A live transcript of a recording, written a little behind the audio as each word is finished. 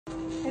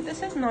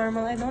This is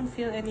normal. I don't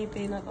feel any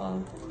pain at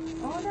all.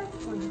 Oh,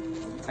 that's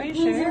good. Are you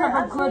You sure?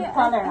 have a good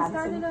tolerance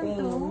in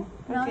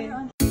Okay.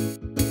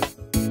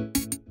 pain.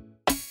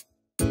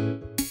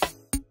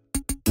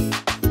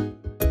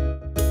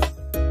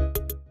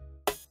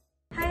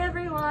 Hi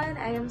everyone!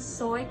 I am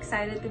so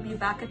excited to be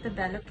back at the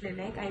Belo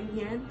Clinic. I'm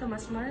here in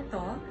Tomas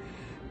Morato.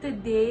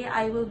 Today,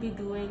 I will be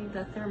doing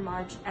the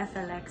Thermage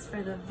FLX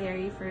for the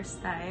very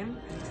first time.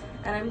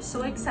 And I'm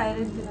so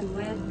excited to do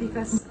it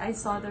because I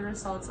saw the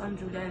results on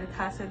Julia and it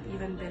hasn't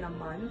even been a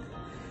month.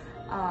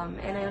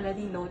 And I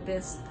already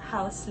noticed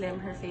how slim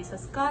her face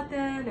has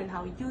gotten and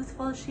how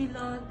youthful she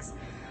looks.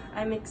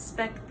 I'm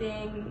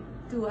expecting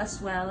to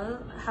as well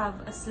have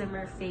a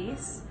slimmer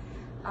face.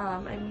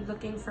 I'm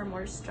looking for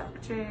more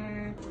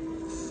structure.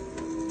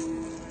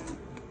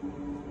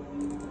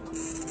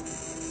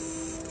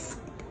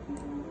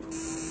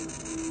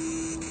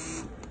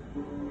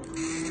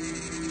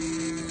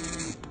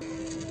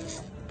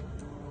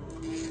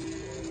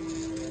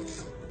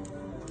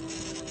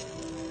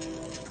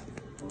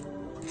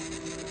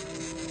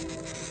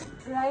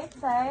 Right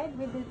side,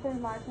 we did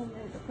Thermage on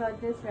the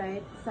Claudia's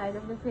right side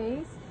of the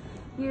face.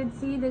 You'd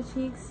see the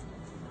cheeks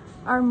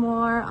are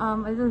more a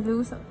little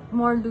loose,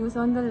 more loose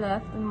on the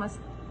left, and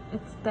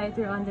it's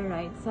tighter on the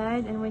right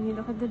side. And when you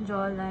look at the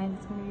jawline,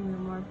 it's going to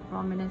be more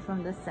prominent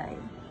from the side.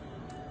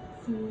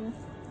 See,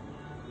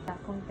 yeah,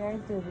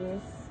 compared to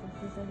this,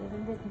 which is a little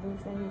bit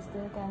loose and you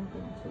still can't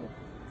pinch it.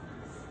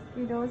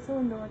 You'd also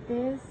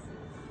notice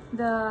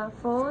the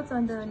folds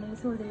on the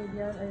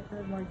nasolabial are a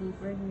little more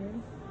deeper here.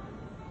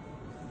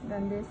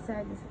 Then this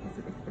side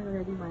it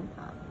already went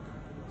up.